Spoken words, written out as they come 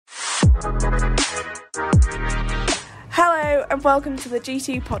Hello and welcome to the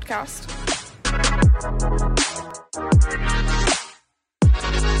G2 podcast.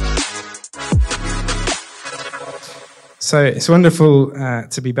 So it's wonderful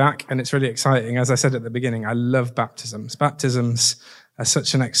to be back, and it's really exciting. As I said at the beginning, I love baptisms. Baptisms are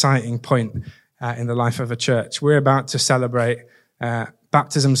such an exciting point in the life of a church. We're about to celebrate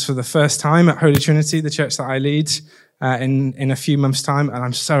baptisms for the first time at Holy Trinity, the church that I lead, in a few months' time, and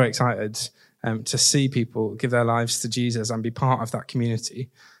I'm so excited to see people give their lives to Jesus and be part of that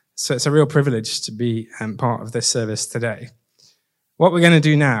community. So it's a real privilege to be part of this service today. What we're going to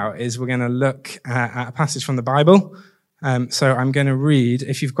do now is we're going to look at a passage from the Bible. So I'm going to read.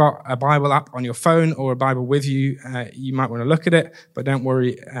 If you've got a Bible app on your phone or a Bible with you, you might want to look at it, but don't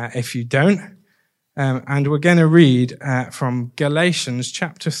worry if you don't. And we're going to read from Galatians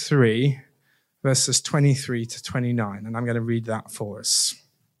chapter 3, verses 23 to 29, and I'm going to read that for us.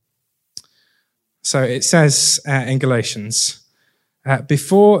 So it says in Galatians,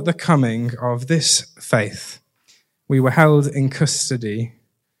 before the coming of this faith, we were held in custody.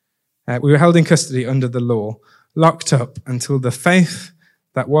 We were held in custody under the law, locked up until the faith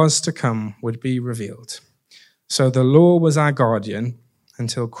that was to come would be revealed. So the law was our guardian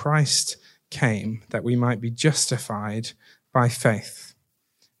until Christ came, that we might be justified by faith.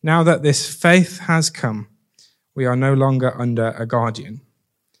 Now that this faith has come, we are no longer under a guardian.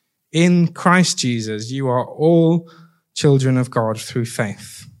 In Christ Jesus, you are all children of God through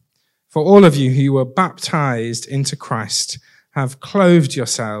faith. For all of you who were baptized into Christ have clothed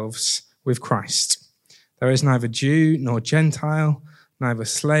yourselves with Christ. There is neither Jew nor Gentile, neither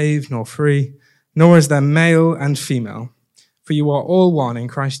slave nor free, nor is there male and female, for you are all one in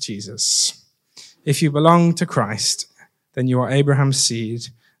Christ Jesus. If you belong to Christ, then you are Abraham's seed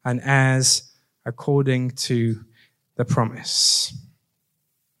and heirs according to the promise.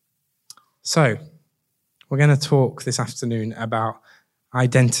 So, we're going to talk this afternoon about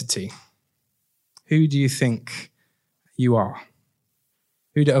identity. Who do you think you are?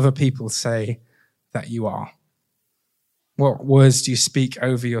 Who do other people say that you are? What words do you speak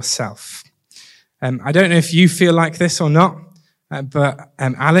over yourself? I don't know if you feel like this or not, but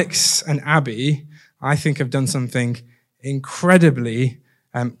Alex and Abby, I think, have done something incredibly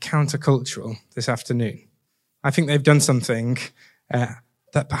countercultural this afternoon. I think they've done something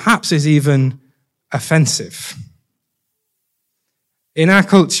that perhaps is even offensive. In our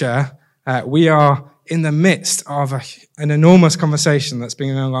culture, we are in the midst of an enormous conversation that's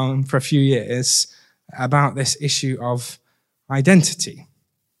been going on for a few years about this issue of identity.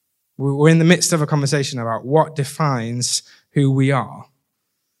 We're in the midst of a conversation about what defines who we are.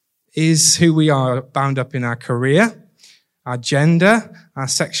 Is who we are bound up in our career, our gender, our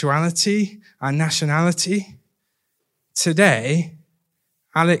sexuality, our nationality? Today,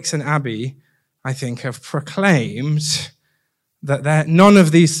 Alex and Abby, I think, have proclaimed that none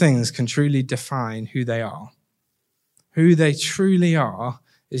of these things can truly define who they are. Who they truly are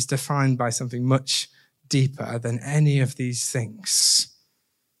is defined by something much deeper than any of these things.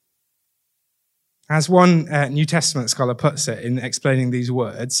 As one New Testament scholar puts it in explaining these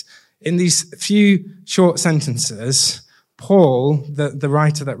words, in these few short sentences, Paul, the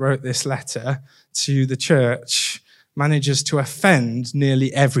writer that wrote this letter to the church, manages to offend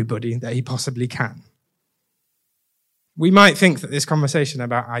nearly everybody that he possibly can. We might think that this conversation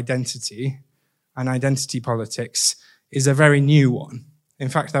about identity and identity politics is a very new one. In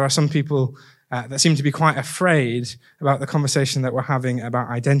fact, there are some people that seem to be quite afraid about the conversation that we're having about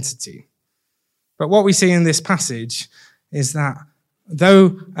identity. But what we see in this passage is that though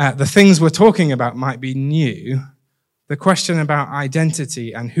the things we're talking about might be new, the question about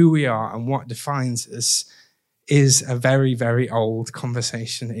identity and who we are and what defines us is a very, very old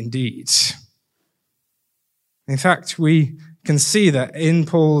conversation indeed. In fact, we can see that in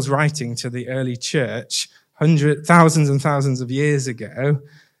Paul's writing to the early church, thousands and thousands of years ago,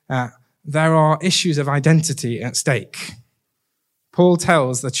 there are issues of identity at stake. Paul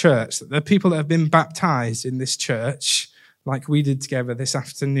tells the church that the people that have been baptized in this church, like we did together this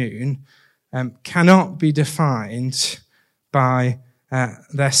afternoon, cannot be defined by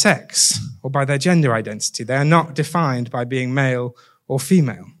their sex or by their gender identity. They are not defined by being male or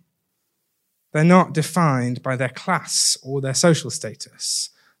female. They're not defined by their class or their social status.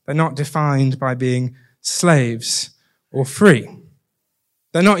 They're not defined by being slaves or free.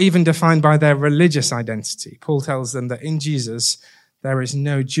 They're not even defined by their religious identity. Paul tells them that in Jesus, there is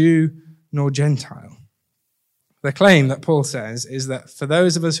no Jew nor Gentile. The claim that Paul says is that for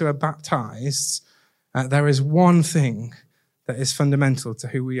those of us who are baptized, there is one thing that is fundamental to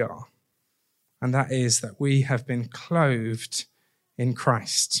who we are, and that is that we have been clothed in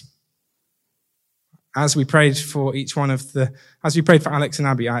Christ. as we prayed for Alex and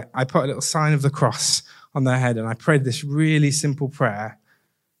Abby, I put a little sign of the cross on their head and I prayed this really simple prayer.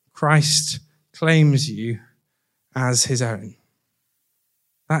 Christ claims you as his own.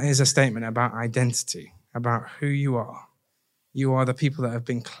 That is a statement about identity, about who you are. You are the people that have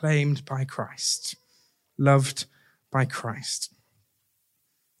been claimed by Christ, loved by Christ.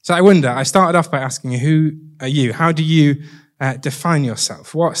 So I started off by asking you, who are you? How do you define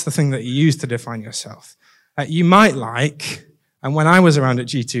yourself? What's the thing that you use to define yourself? You might and when I was around at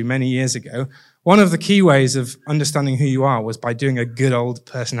G2 many years ago, one of the key ways of understanding who you are was by doing a good old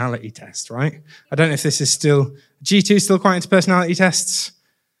personality test, right? I don't know if this is G2 still quite into personality tests?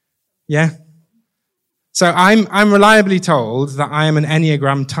 Yeah? So I'm reliably told that I am an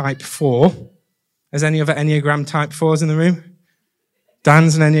Enneagram type 4. Is any other Enneagram type 4s in the room?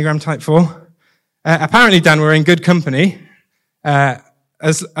 Dan's an Enneagram type 4. Apparently, Dan, we're in good company.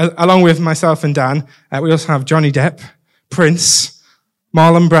 Along with myself and Dan, we also have Johnny Depp, Prince,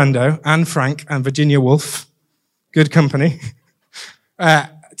 Marlon Brando, Anne Frank, and Virginia Woolf. Good company.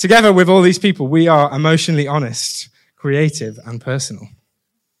 Together with all these people, we are emotionally honest, creative, and personal.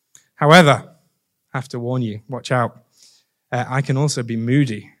 However, I have to warn you, watch out. I can also be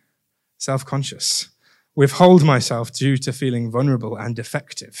moody, self-conscious, withhold myself due to feeling vulnerable and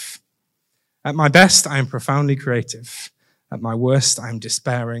defective. At my best, I am profoundly creative. At my worst, I am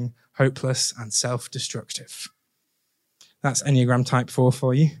despairing, hopeless, and self-destructive. That's Enneagram type 4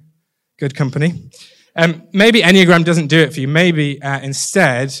 for you. Good company. Maybe Enneagram doesn't do it for you. Maybe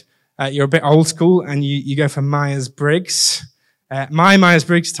instead, you're a bit old school and you go for Myers-Briggs. My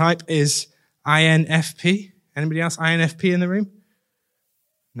Myers-Briggs type is INFP. Anybody else INFP in the room?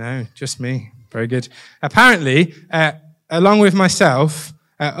 No, just me. Very good. Apparently, along with myself,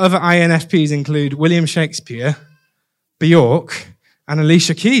 other INFPs include William Shakespeare, Bjork, and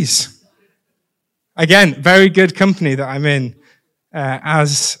Alicia Keys. Again, very good company that I'm in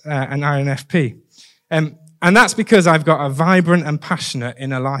as an INFP. And that's because I've got a vibrant and passionate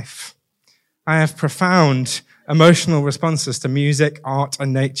inner life. I have profound emotional responses to music, art,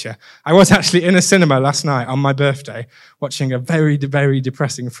 and nature. I was actually in a cinema last night on my birthday watching a very, very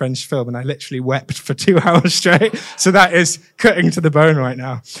depressing French film, and I literally wept for 2 hours straight. So that is cutting to the bone right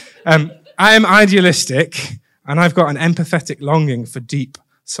now. I am idealistic, and I've got an empathetic longing for deep,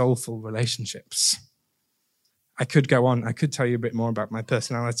 soulful relationships. I could go on. I could tell you a bit more about my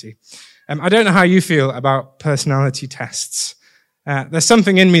personality. I don't know how you feel about personality tests. There's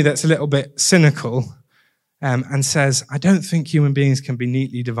something in me that's a little bit cynical and says, I don't think human beings can be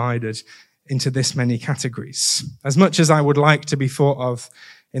neatly divided into this many categories. As much as I would like to be thought of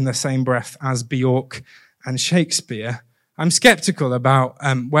in the same breath as Bjork and Shakespeare, I'm skeptical about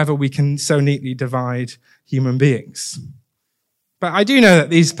whether we can so neatly divide human beings. But I do know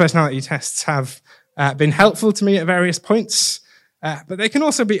that these personality tests have been helpful to me at various points, but they can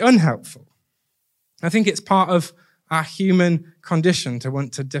also be unhelpful. I think it's part of our human condition to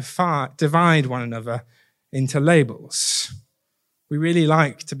want to divide one another into labels. We really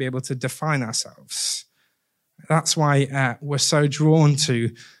like to be able to define ourselves. That's why we're so drawn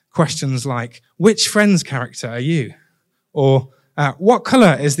to questions like, which Friends character are you? Or what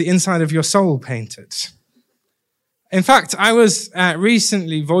color is the inside of your soul painted? In fact, I was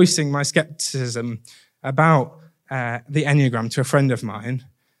recently voicing my skepticism about the Enneagram to a friend of mine,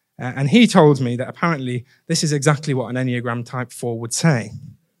 and he told me that apparently this is exactly what an Enneagram type 4 would say.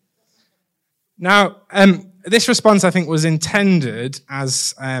 Now, this response, I think, was intended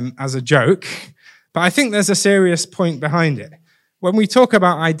as a joke, but I think there's a serious point behind it. When we talk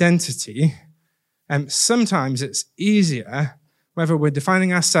about identity, sometimes it's easier, whether we're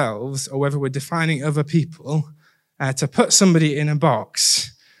defining ourselves or whether we're defining other people, to put somebody in a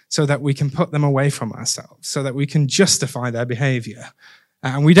box so that we can put them away from ourselves, so that we can justify their behavior.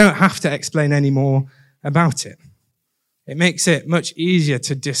 And we don't have to explain any more about it. It makes it much easier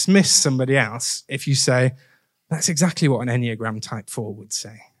to dismiss somebody else if you say, that's exactly what an Enneagram type 4 would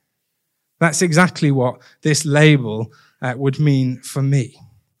say. That's exactly what this label would mean for me.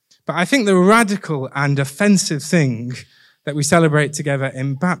 But I think the radical and offensive thing that we celebrate together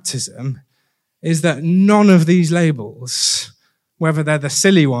in baptism is that none of these labels, whether they're the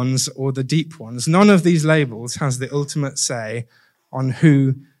silly ones or the deep ones, none of these labels has the ultimate say on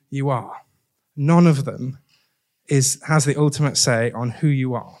who you are. None of them has the ultimate say on who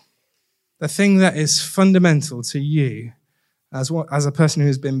you are. The thing that is fundamental to you as a person who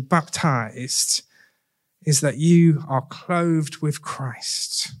has been baptized is that you are clothed with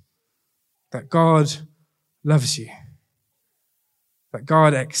Christ, that God loves you, that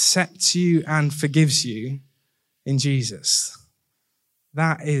God accepts you and forgives you in Jesus.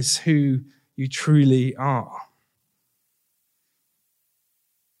 That is who you truly are.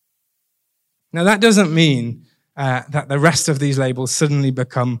 Now, that doesn't mean that the rest of these labels suddenly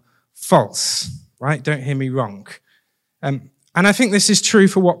become false, right? Don't hear me wrong. And I think this is true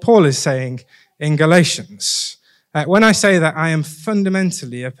for what Paul is saying in Galatians. When I say that I am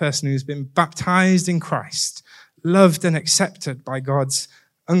fundamentally a person who's been baptized in Christ, loved and accepted by God's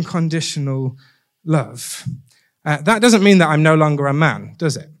unconditional love, that doesn't mean that I'm no longer a man,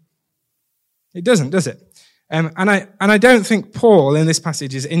 does it? It doesn't, does it? And I don't think Paul in this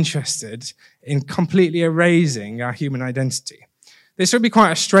passage is interested in completely erasing our human identity. This would be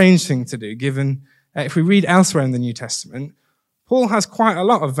quite a strange thing to do, given if we read elsewhere in the New Testament, Paul has quite a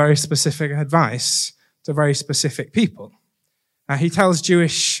lot of very specific advice to very specific people. He tells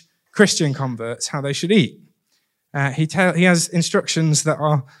Jewish Christian converts how they should eat. He has instructions that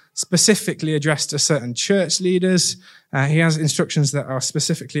are specifically addressed to certain church leaders. He has instructions that are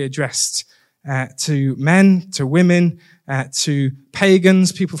specifically addressed to men, to women, to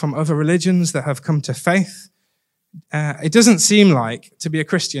pagans, people from other religions that have come to faith. It doesn't seem like to be a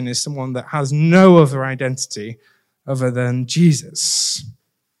Christian is someone that has no other identity other than Jesus.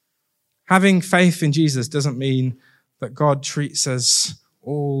 Having faith in Jesus doesn't mean that God treats us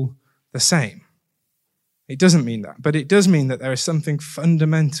all the same. It doesn't mean that, but it does mean that there is something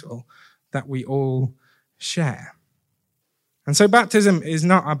fundamental that we all share. And so baptism is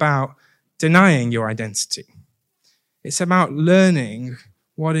not about denying your identity. It's about learning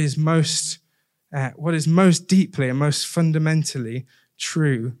what is most deeply and most fundamentally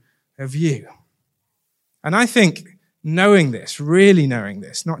true of you. And I think knowing this, really knowing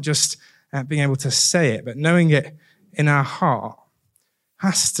this, not just being able to say it, but knowing it in our heart,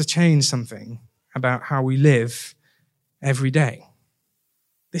 has to change something about how we live every day.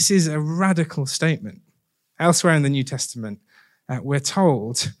 This is a radical statement. Elsewhere in the New Testament, we're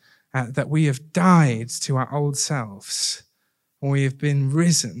told that we have died to our old selves, and we have been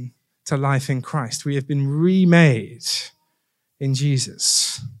risen to life in Christ. We have been remade in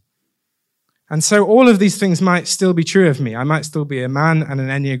Jesus. And so all of these things might still be true of me. I might still be a man and an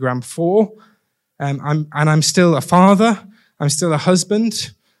Enneagram 4. I'm still a father. I'm still a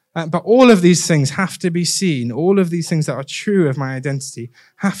husband. But all of these things have to be seen. All of these things that are true of my identity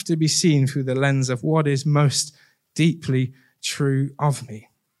have to be seen through the lens of what is most deeply true of me.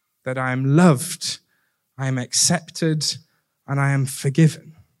 That I am loved, I am accepted, and I am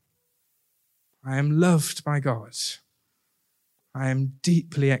forgiven. I am loved by God. I am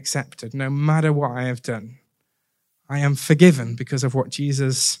deeply accepted, no matter what I have done. I am forgiven because of what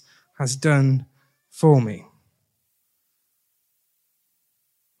Jesus has done for me.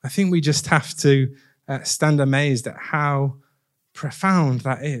 I think we just have to stand amazed at how profound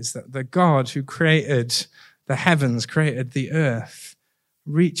that is, that the God who created the heavens, created the earth,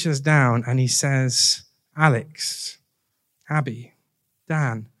 reaches down and he says, Alex, Abby,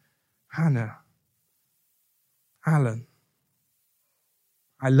 Dan, Hannah, Alan,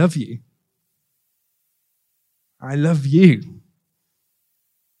 I love you. I love you.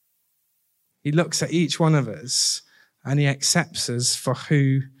 He looks at each one of us and he accepts us for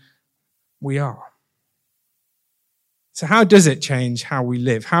who we are. So how does it change how we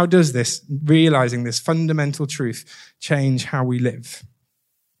live? How does this, realizing this fundamental truth, change how we live?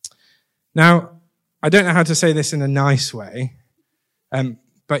 Now, I don't know how to say this in a nice way,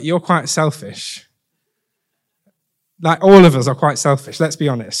 but you're quite selfish. Like all of us are quite selfish, let's be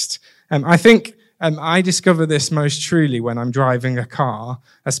honest. I think I discover this most truly when I'm driving a car,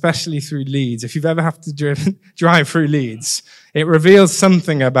 especially through Leeds. If you've ever had to drive through Leeds, it reveals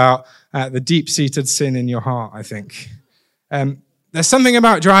something about the deep-seated sin in your heart, I think. There's something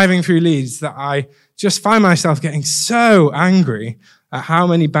about driving through Leeds that I just find myself getting so angry at how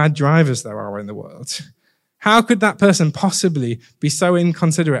many bad drivers there are in the world. How could that person possibly be so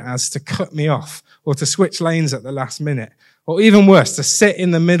inconsiderate as to cut me off or to switch lanes at the last minute? Or even worse, to sit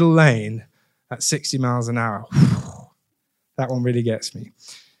in the middle lane at 60 miles an hour. That one really gets me.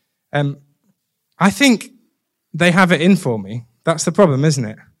 I think they have it in for me. That's the problem, isn't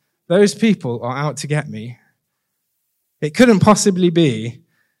it? Those people are out to get me. It couldn't possibly be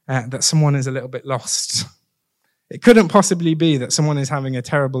that someone is a little bit lost. It couldn't possibly be that someone is having a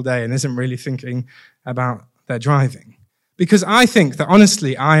terrible day and isn't really thinking about their driving. Because I think that,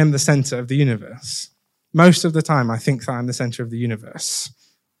 honestly, I am the center of the universe. Most of the time, I think that I'm the center of the universe.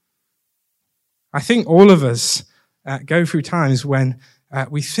 I think all of us go through times when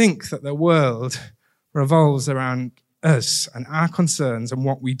we think that the world revolves around us and our concerns and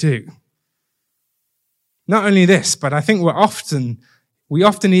what we do. Not only this, but I think we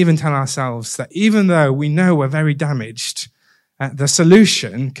often even tell ourselves that even though we know we're very damaged, the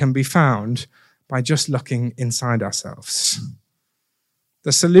solution can be found by just looking inside ourselves.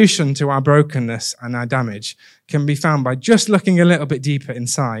 The solution to our brokenness and our damage can be found by just looking a little bit deeper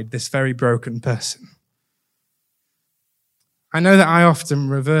inside this very broken person. I know that I often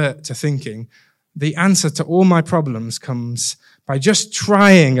revert to thinking the answer to all my problems comes by just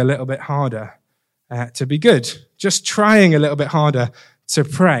trying a little bit harder to be good, just trying a little bit harder to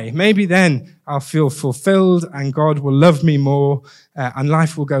pray. Maybe then I'll feel fulfilled and God will love me more and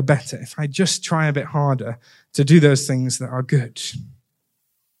life will go better if I just try a bit harder to do those things that are good.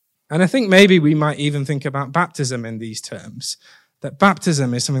 And I think maybe we might even think about baptism in these terms, that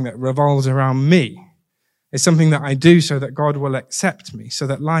baptism is something that revolves around me. It's something that I do so that God will accept me, so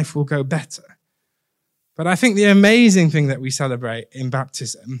that life will go better. But I think the amazing thing that we celebrate in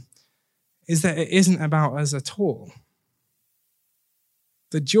baptism is that it isn't about us at all.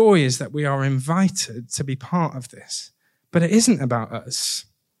 The joy is that we are invited to be part of this, but it isn't about us.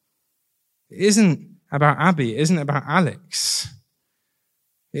 It isn't about Abby. It isn't about Alex.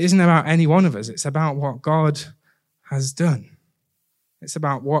 It isn't about any one of us. It's about what God has done. It's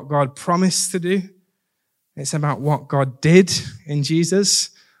about what God promised to do. It's about what God did in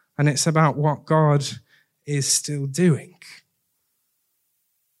Jesus, and it's about what God is still doing.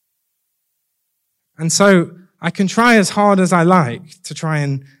 And so I can try as hard as I like to try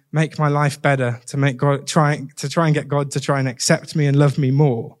and make my life better, to make God try and get God to try and accept me and love me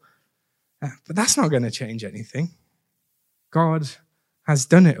more. But that's not going to change anything. God has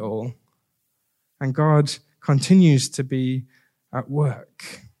done it all, and God continues to be at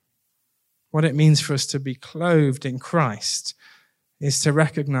work. What it means for us to be clothed in Christ is to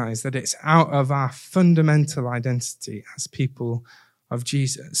recognize that it's out of our fundamental identity as people of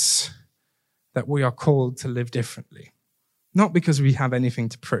Jesus that we are called to live differently. Not because we have anything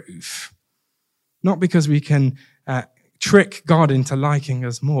to prove. Not because we can trick God into liking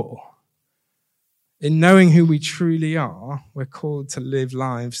us more. In knowing who we truly are, we're called to live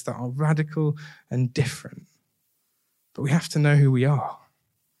lives that are radical and different. But we have to know who we are.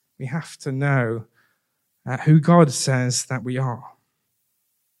 We have to know who God says that we are.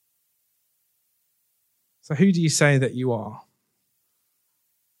 So who do you say that you are?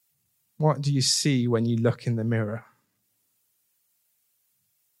 What do you see when you look in the mirror?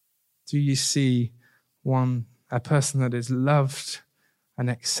 Do you see a person that is loved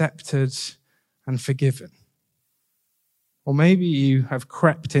and accepted and forgiven? Or maybe you have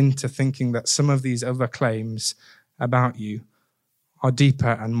crept into thinking that some of these other claims about you are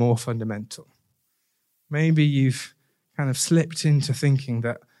deeper and more fundamental. Maybe you've kind of slipped into thinking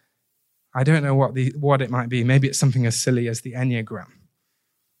that, I don't know what it might be. Maybe it's something as silly as the Enneagram.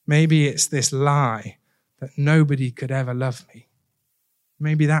 Maybe it's this lie that nobody could ever love me.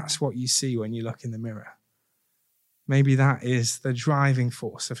 Maybe that's what you see when you look in the mirror. Maybe that is the driving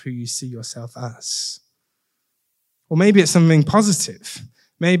force of who you see yourself as. Or maybe it's something positive.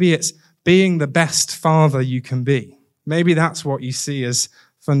 Maybe it's being the best father you can be. Maybe that's what you see as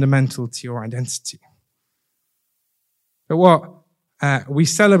fundamental to your identity. But what we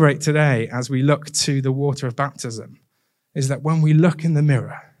celebrate today as we look to the water of baptism is that when we look in the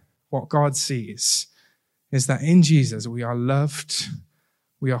mirror, what God sees is that in Jesus we are loved,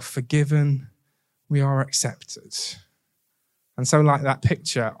 we are forgiven, we are accepted. And so like that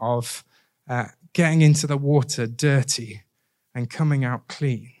picture of getting into the water dirty and coming out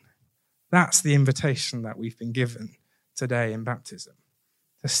clean, that's the invitation that we've been given today in baptism.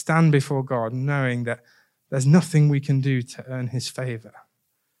 To stand before God knowing that there's nothing we can do to earn his favor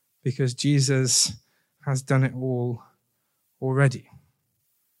because Jesus has done it all already.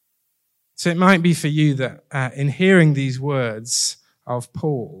 So it might be for you that in hearing these words of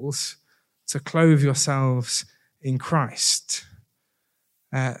Paul's, to clothe yourselves in Christ.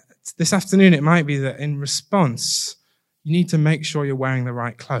 This afternoon, it might be that in response, you need to make sure you're wearing the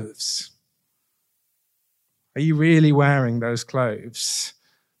right clothes. Are you really wearing those clothes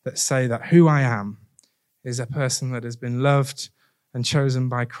that say that who I am is a person that has been loved and chosen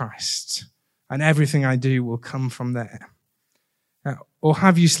by Christ, and everything I do will come from there? Or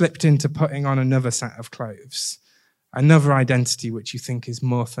have you slipped into putting on another set of clothes, another identity which you think is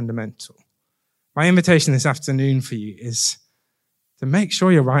more fundamental? My invitation this afternoon for you is to make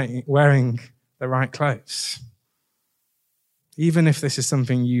sure you're wearing the right clothes. Even if this is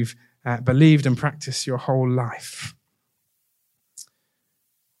something you've believed and practiced your whole life.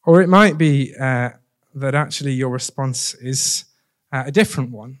 Or it might be that actually your response is a different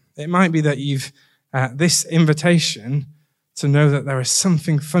one. It might be that you've this invitation to know that there is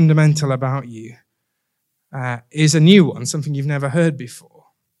something fundamental about you is a new one, something you've never heard before.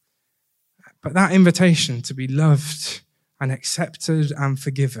 But that invitation to be loved and accepted and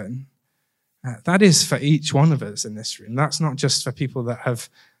forgiven, that is for each one of us in this room. That's not just for people that have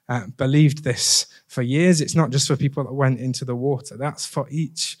believed this for years. It's not just for people that went into the water. That's for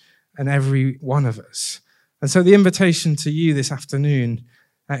each and every one of us. And so the invitation to you this afternoon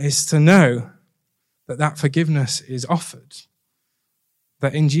is to know that that forgiveness is offered.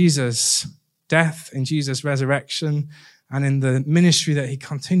 That in Jesus' death, in Jesus' resurrection, and in the ministry that he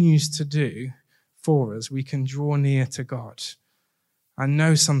continues to do for us, we can draw near to God and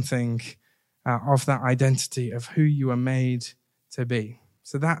know something of that identity of who you are made to be.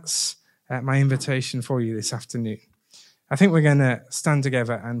 So that's my invitation for you this afternoon. I think we're going to stand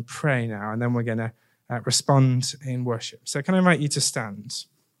together and pray now, and then we're going to respond in worship. So can I invite you to stand?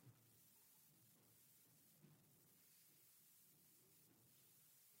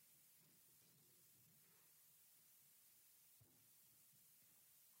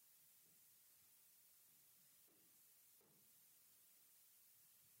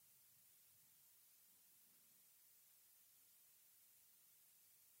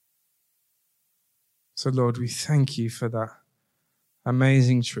 So, Lord, we thank you for that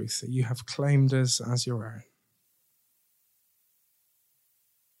amazing truth that you have claimed us as your own.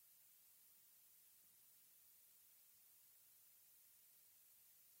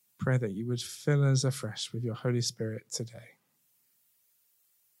 Pray that you would fill us afresh with your Holy Spirit today.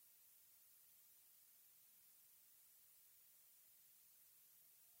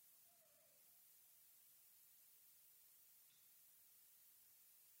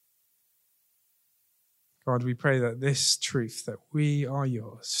 God, we pray that this truth, that we are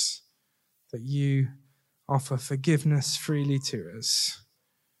yours, that you offer forgiveness freely to us,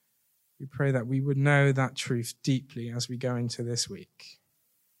 we pray that we would know that truth deeply as we go into this week,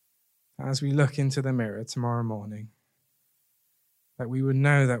 as we look into the mirror tomorrow morning, that we would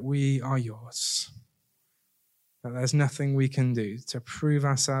know that we are yours, that there's nothing we can do to prove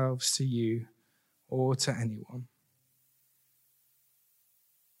ourselves to you or to anyone.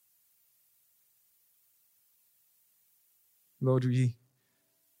 Lord, we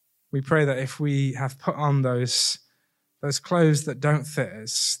pray that if we have put on those clothes that don't fit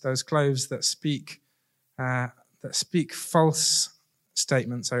us, those clothes that speak false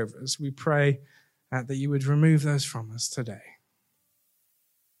statements over us, we pray that you would remove those from us today.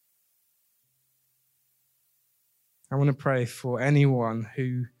 I want to pray for anyone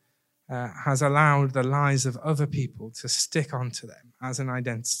who has allowed the lies of other people to stick onto them as an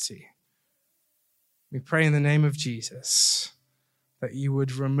identity. We pray in the name of Jesus that you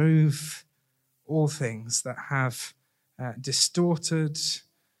would remove all things that have distorted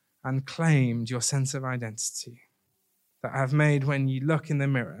and claimed your sense of identity, that have made when you look in the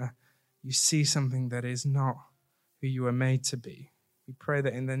mirror, you see something that is not who you were made to be. We pray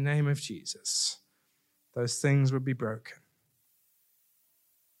that in the name of Jesus, those things would be broken.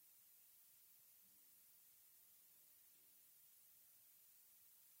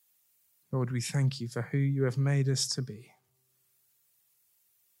 Lord, we thank you for who you have made us to be.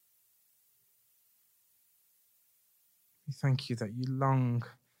 We thank you that you long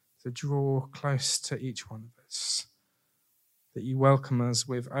to draw close to each one of us, that you welcome us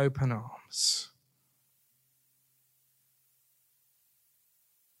with open arms.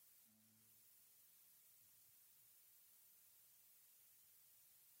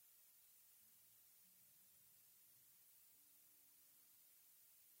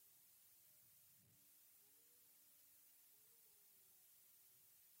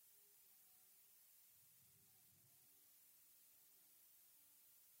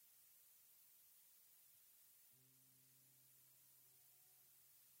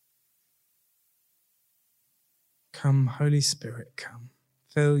 Come, Holy Spirit, come.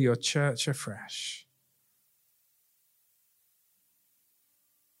 Fill your church afresh.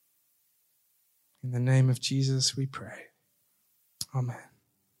 In the name of Jesus we pray. Amen.